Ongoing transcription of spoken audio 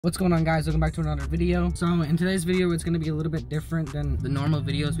What's going on, guys? Welcome back to another video. So in today's video, it's going to be a little bit different than the normal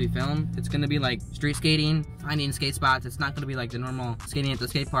videos we film. It's going to be like street skating, finding skate spots. It's not going to be like the normal skating at the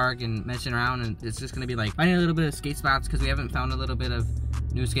skate park and messing around, and it's just going to be like finding a little bit of skate spots because we haven't found a little bit of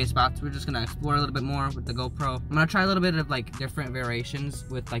new skate spots. We're just going to explore a little bit more with the GoPro. I'm going to try a little bit of like different variations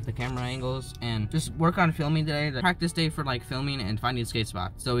with like the camera angles and just work on filming today. The practice day for like filming and finding skate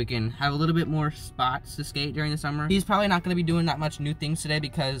spots so we can have a little bit more spots to skate during the summer. He's probably not going to be doing that much new things today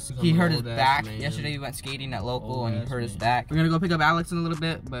because he hurt his back. Yesterday we went skating at local and he hurt his back. We're gonna go pick up Alex in a little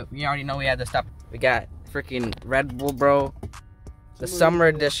bit, but we already know we had to stop. We got freaking Red Bull, bro. The summer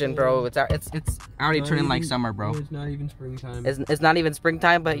edition, bro. It's already turning like summer, bro. It's not even springtime. It's not even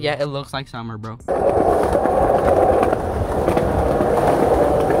springtime, but yeah, it looks like summer, bro.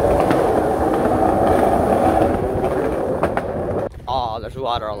 Oh, there's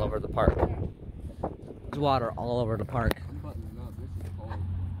water all over the park. There's water all over the park.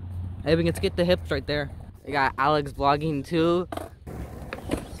 Hey, we can skate the hips right there. We got Alex vlogging too.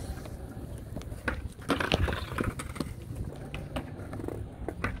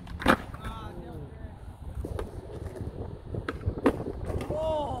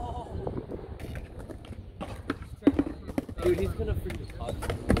 Dude, he's gonna freaking pop.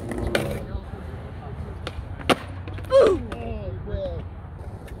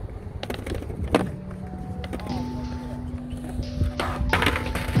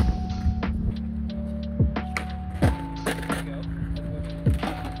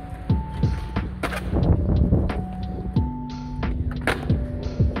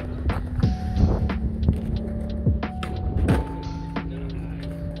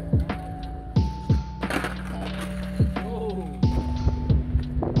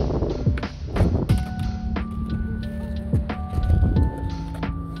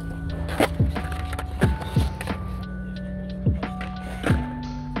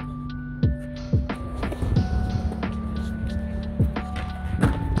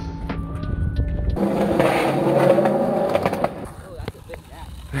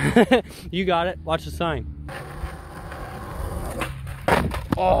 You got it. Watch the sign.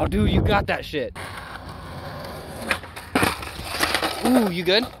 Oh, dude, you got that shit. Ooh, you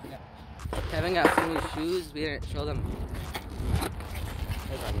good? Kevin got some new shoes. We didn't show them.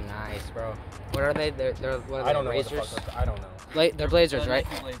 Those are nice, bro. What are they? They're what are they? I don't know. Blazers? I don't know. They're Blazers, right?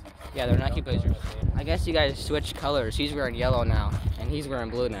 Blazers. Yeah, they're Nike Blazers. I guess you guys switched colors. He's wearing yellow now, and he's wearing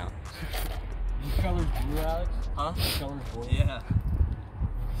blue now. Your color's blue, Alex? Huh? Your color's blue? Yeah.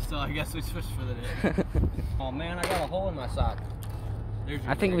 So I guess we switched for the day. Oh man, I got a hole in my sock.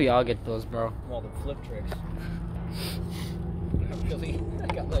 I think we all get those, bro. All the flip tricks. Really? I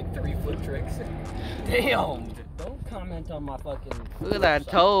got like 3 flip tricks. Damn! Don't comment on my fucking... Look at that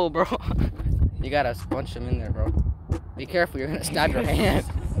toe, bro. You gotta bunch them in there, bro. Be careful, you're gonna stab your hand.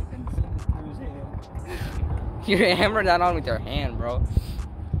 You're hammering that on with your hand, bro.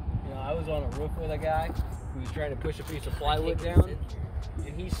 You know, I was on a roof with a guy who was trying to push a piece of plywood down.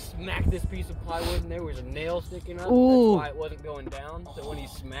 And he smacked this piece of plywood and there was a nail sticking up. Ooh. That's why it wasn't going down. So when he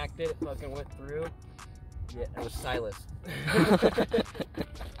smacked it, it fucking went through. Yeah, it was Silas.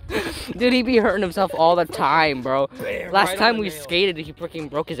 Dude, he be hurting himself all the time, bro. Bam, Last right time on the we nail. skated, he freaking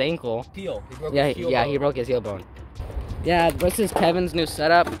broke his ankle. Heel. He broke Yeah, his heel yeah, bone. he broke his heel bone. Yeah, this is Kevin's new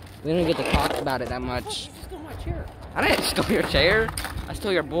setup. We didn't get to talk about it that much. You stole my chair. I didn't steal your chair. I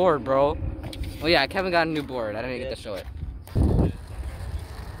stole your board, bro. Well, yeah, Kevin got a new board. I didn't get to show it.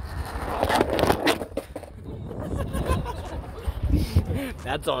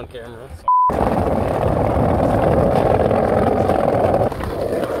 That's on camera.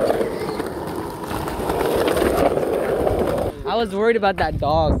 I was worried about that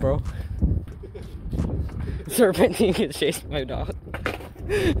dog, bro. Serpentine gets chased by a dog.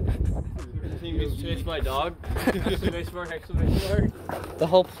 He gets chased by a dog. Exclamation mark, exclamation mark. The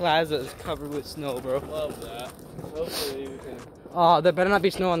whole plaza is covered with snow, bro. Love that. Hopefully we can... Oh, there better not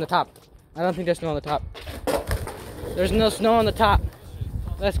be snow on the top. I don't think there's snow on the top. There's no snow on the top.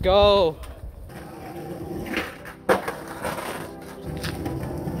 Let's go.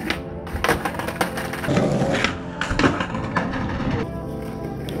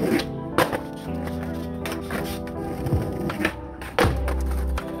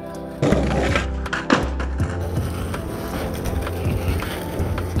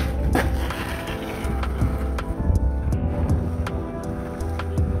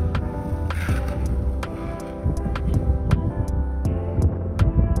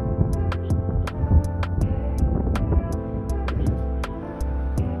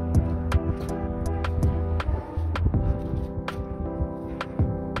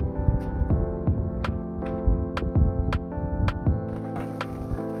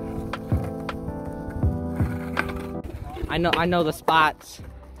 I know the spots.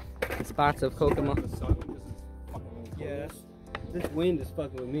 The spots of Kokomo. Yeah, this wind is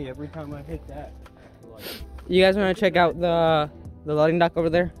fucking with me every time I hit that. You guys want to check out the loading dock over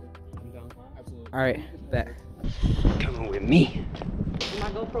there? I'm down. Absolutely. All right, bet. Coming with me. Give me my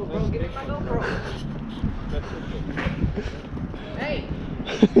GoPro, bro. Give me my GoPro. Hey.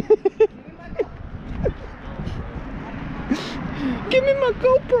 Give me my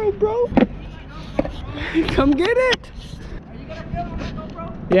GoPro, bro. Come get it. Are you gonna film on my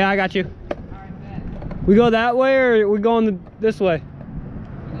GoPro? Yeah, I got you. All right, bet. We go that way or we going this way?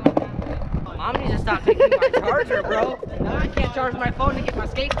 Mom needs to stop taking my charger, bro. Now I can't charge my phone to get my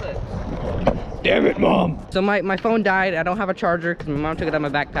skate clips. Damn it, Mom. So my phone died. I don't have a charger because my mom took it out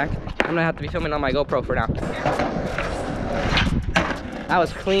of my backpack. I'm gonna have to be filming on my GoPro for now. That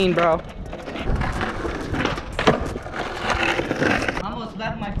was clean, bro. Almost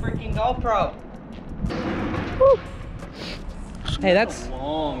left my freaking GoPro. Whew. Hey, that's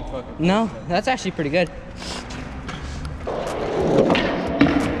long fucking. no, that's actually pretty good.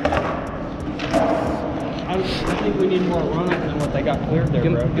 I think we need more run-up than what they got cleared there,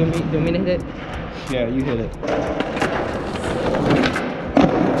 bro. Do you want me to hit it? Yeah, you hit it.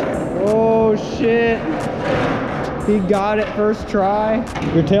 Oh shit! He got it first try.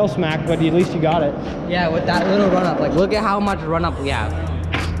 Your tail smacked, but at least you got it. Yeah, with that little run up. Like, look at how much run up we have.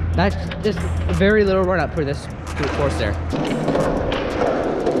 That's just very little run up for this course there.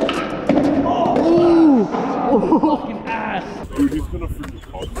 Oh! Fucking ass! Dude, he's gonna freaking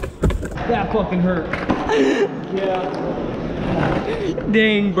call you. That fucking hurt. Yeah.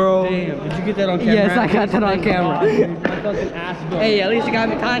 Dang, bro. Damn, did you get that on camera? Yes, I got that on camera. God, dude, my fucking ass broke. Hey, at least you got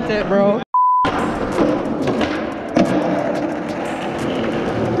me content, bro.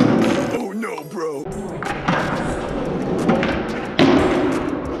 Oh no, bro.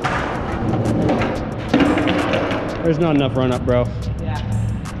 There's not enough run up, bro. Yeah.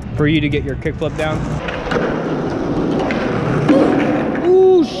 For you to get your kickflip down.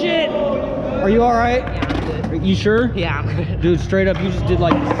 Ooh, shit! Are you alright? Yeah, I'm good. Are you sure? Yeah, I'm good. Dude, straight up, you just did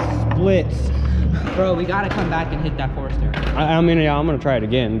like splits. Bro, we gotta come back and hit that forest there. I mean, yeah, I'm gonna try it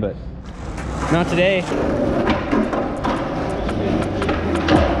again, but not today.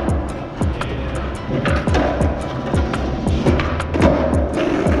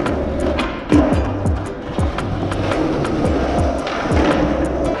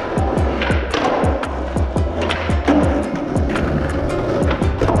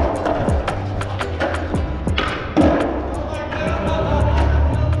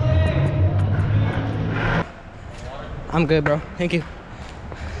 I'm good, bro. Thank you.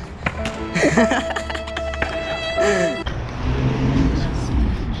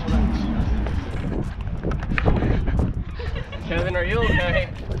 Kevin, are you okay?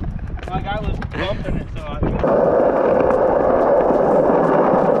 My guy was bumping it, so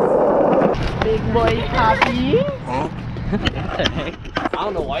Big boy Poppy. What the heck? I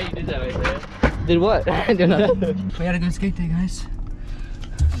don't know why you did that, Isaiah. Did what? I don't know. We had a good skate day, guys.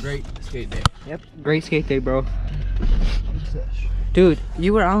 Great skate day. Yep, great skate day, bro. Dude,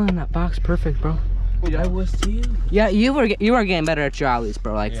 you were all in that box perfect, bro. Dude, I was too. Yeah, you were getting better at your ollies,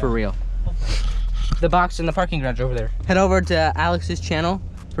 bro. Like, for real. The box in the parking garage over there. Head over to Alex's channel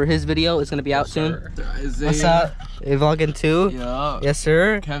for his video. It's gonna be out soon. Isaiah. What's up? You vlogging too? Yeah. Yes,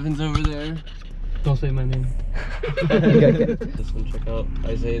 sir. Kevin's over there. Don't say my name. Okay. This one, check out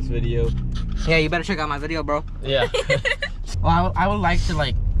Isaiah's video. Yeah, you better check out my video, bro. Yeah. Well, I would like to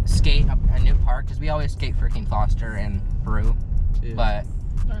like skate a new park because we always skate freaking Foster and Peru, Yeah. but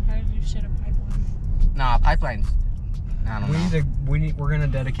Learn how to do shit at pipeline. nah, pipelines. I don't know. We're gonna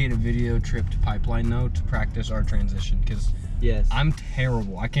dedicate a video trip to Pipeline though to practice our transition because Yes. I'm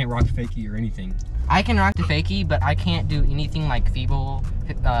terrible. I can't rock fakie or anything. I can rock the fakie, but I can't do anything like feeble.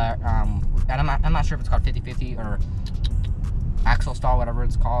 And I'm not sure if it's called 50-50 or axle stall, whatever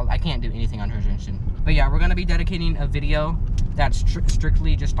it's called. I can't do anything on transition. But yeah, we're gonna be dedicating a video that's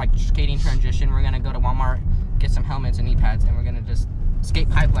strictly just like skating transition. We're gonna go to Walmart, get some helmets and knee pads, and we're gonna just skate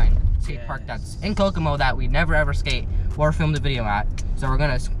Pipeline, skate park that's in Kokomo that we never ever skate or film the video at. So we're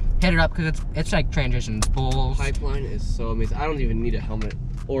gonna hit it up because it's like transitions, bulls. Pipeline is so amazing. I don't even need a helmet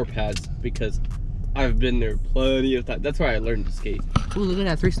or pads because I've been there plenty of times. That's where I learned to skate. Ooh, look at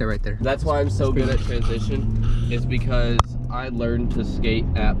that 3-step right there. That's why I'm so good at transition, is because I learned to skate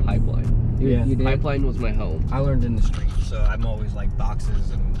at Pipeline. Yeah. You did? Pipeline was my home. I learned in the street, so I'm always like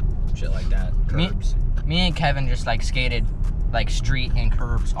boxes and shit like that. Curbs, Me and Kevin just like skated like street and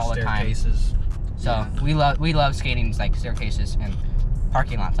curbs all the time. staircases. So we love skating like staircases and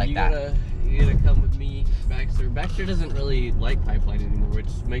parking lots like you that. gotta come with me, Baxter. Baxter doesn't really like Pipeline anymore, which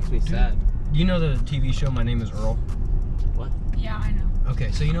makes me sad. You know the TV show My Name is Earl? Yeah, I know.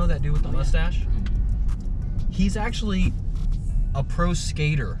 Okay, so you know that dude with the mustache? He's actually a pro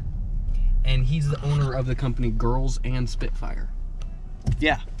skater, and he's the owner of the company Girls and Spitfire.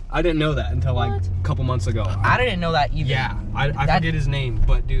 Yeah, I didn't know that until like a couple months ago. I didn't know that either. Yeah, I forget his name,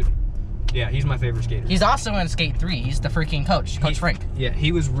 but dude, yeah, he's my favorite skater. He's also in Skate 3. He's the freaking coach, Coach Frank. Yeah,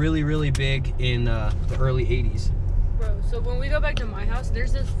 he was really, really big in the early 80s. Bro, so when we go back to my house,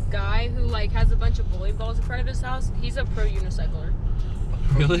 there's this guy who like has a bunch of bowling balls in front of his house. He's a pro unicycler.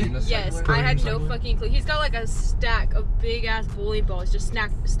 Really? Yes, I had no fucking clue. He's got like a stack of big ass bowling balls just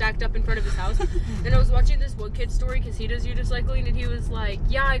stacked up in front of his house. And I was watching this one kid's story because he does unicycling, and he was like,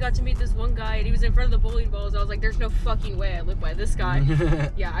 yeah, I got to meet this one guy and he was in front of the bowling balls. I was like, there's no fucking way I live by this guy.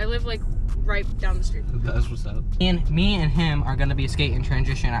 Yeah, I live like right down the street. That's what's up. And me and him are gonna be skating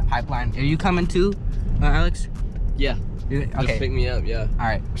transition at Pipeline. Are you coming too, Alex? Yeah. Okay. Just pick me up, yeah. All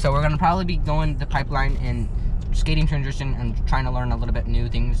right. So we're gonna probably be going to Pipeline and skating transition and trying to learn a little bit new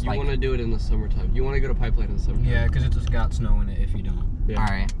things. You like, want to do it in the summertime. You want to go to Pipeline in the summertime. Yeah, because it's got snow in it if you don't. Yeah. All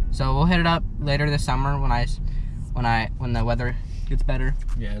right. So we'll hit it up later this summer when the weather gets better.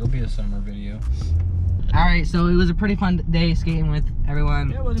 Yeah, it'll be a summer video. All right. So it was a pretty fun day skating with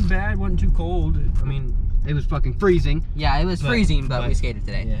everyone. Yeah, it wasn't bad. It wasn't too cold. I mean, it was fucking freezing. Yeah, it was freezing, but we skated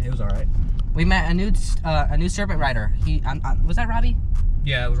today. Yeah, it was all right. We met a new serpent rider. Was that Robbie?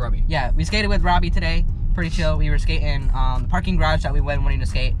 Yeah, it was Robbie. Yeah, we skated with Robbie today. Pretty chill. We were skating the parking garage that we went wanting to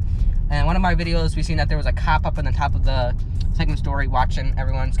skate. And one of my videos, we seen that there was a cop up on the top of the second story watching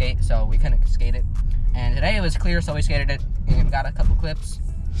everyone skate, so we couldn't skate it. And today it was clear, so we skated it and got a couple clips.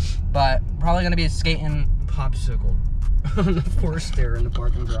 But we're probably gonna be skating Popsicled on the force stair in the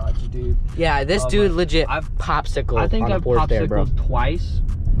parking garage, dude. Yeah, this dude legit popsicle. I think on I've the force stair, bro. popsicled twice,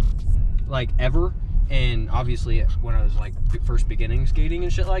 like ever. And obviously when I was like first beginning skating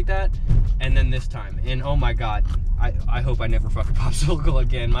and shit like that, and then this time, and oh my god, I hope I never fucking popsicle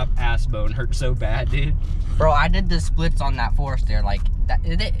again. My ass bone hurt so bad, dude. Bro, I did the splits on that force stair, like that.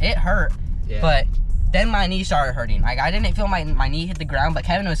 It hurt, Yeah. but then my knee started hurting. Like I didn't feel my knee hit the ground, but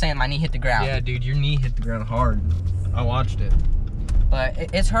Kevin was saying my knee hit the ground. Yeah, dude, your knee hit the ground hard. I watched it. But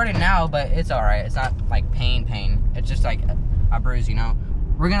it's hurting now, but it's all right. It's not like pain. It's just like a bruise, you know.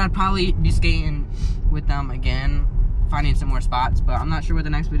 We're gonna probably be skating with them again, finding some more spots, but I'm not sure what the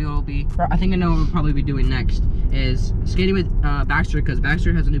next video will be. I think I know what we'll probably be doing next is skating with Baxter, because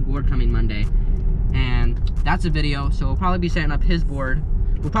Baxter has a new board coming Monday, and that's a video. So we'll probably be setting up his board.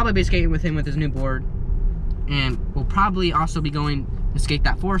 We'll probably be skating with him with his new board, and we'll probably also be going to skate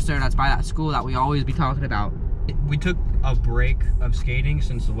that force stair that's by that school that we always be talking about. We took a break of skating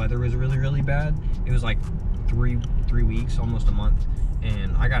since the weather was really, really bad. It was like three weeks, almost a month.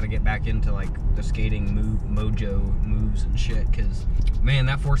 And I got to get back into like the skating mojo moves and shit, because man,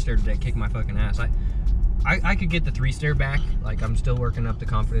 that force stair today kicked my fucking ass. I could get the 3-stair back. Like I'm still working up the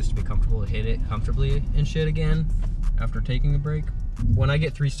confidence to be comfortable to hit it comfortably and shit again after taking a break. When I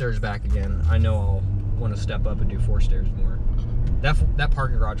get 3 stairs back again, I know I'll want to step up and do 4 stairs more. That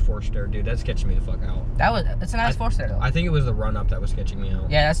parking garage 4-stair, dude, that's sketching me the fuck out. It's a nice force stair though. I think it was the run up that was sketching me out.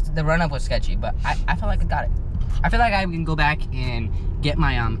 Yeah, the run up was sketchy, but I feel like I got it. I feel like I can go back and get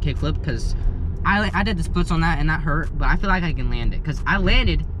my kickflip, because I did the splits on that and that hurt, but I feel like I can land it, because I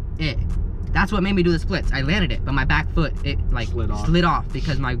landed it. That's what made me do the splits. I landed it, but my back foot, it like slid off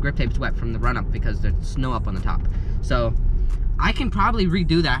because my grip tape's wet from the run up because there's snow up on the top. So I can probably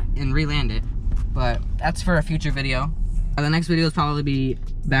redo that and re-land it, but that's for a future video. The next video is probably be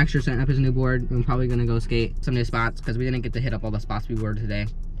Baxter setting up his new board. We're probably gonna go skate some new spots because we didn't get to hit up all the spots we were today.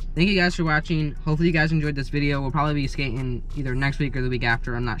 Thank you guys for watching. Hopefully you guys enjoyed this video. We'll probably be skating either next week or the week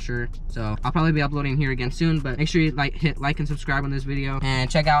after, I'm not sure. So I'll probably be uploading here again soon, but make sure you hit like and subscribe on this video,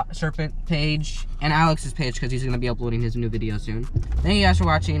 and check out Serpent page and Alex's page because he's gonna be uploading his new video soon. Thank you guys for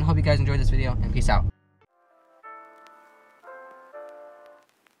watching. Hope you guys enjoyed this video, and peace out.